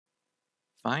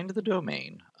Find the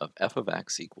domain of f of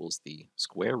x equals the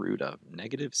square root of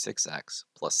negative 6x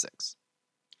plus 6.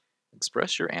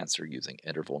 Express your answer using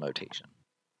interval notation.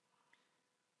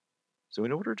 So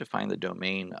in order to find the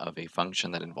domain of a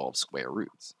function that involves square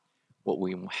roots, what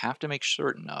we have to make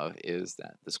certain of is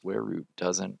that the square root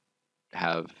doesn't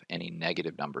have any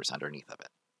negative numbers underneath of it.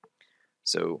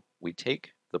 So we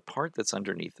take the part that's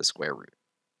underneath the square root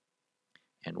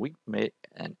and we make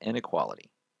an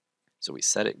inequality. So we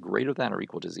set it greater than or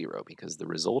equal to 0 because the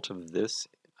result of this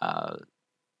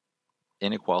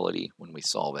inequality when we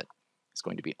solve it is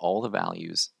going to be all the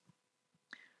values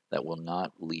that will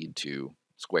not lead to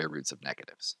square roots of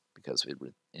negatives because it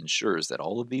ensures that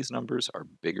all of these numbers are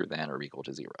bigger than or equal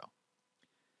to 0.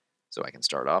 So I can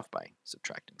start off by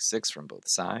subtracting 6 from both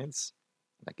sides.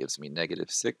 That gives me negative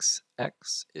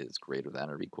 6x is greater than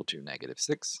or equal to negative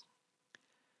 6.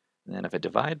 And then if I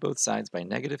divide both sides by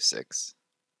negative 6,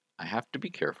 I have to be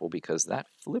careful because that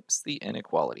flips the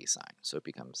inequality sign. So it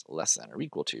becomes less than or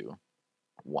equal to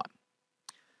 1.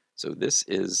 So this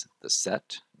is the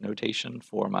set notation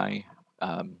for my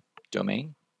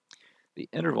domain. The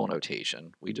interval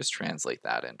notation, we just translate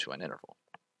that into an interval.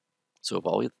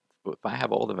 So if I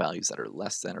have all the values that are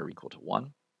less than or equal to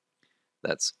 1,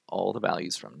 that's all the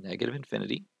values from negative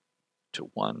infinity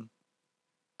to 1,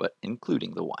 but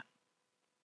including the 1.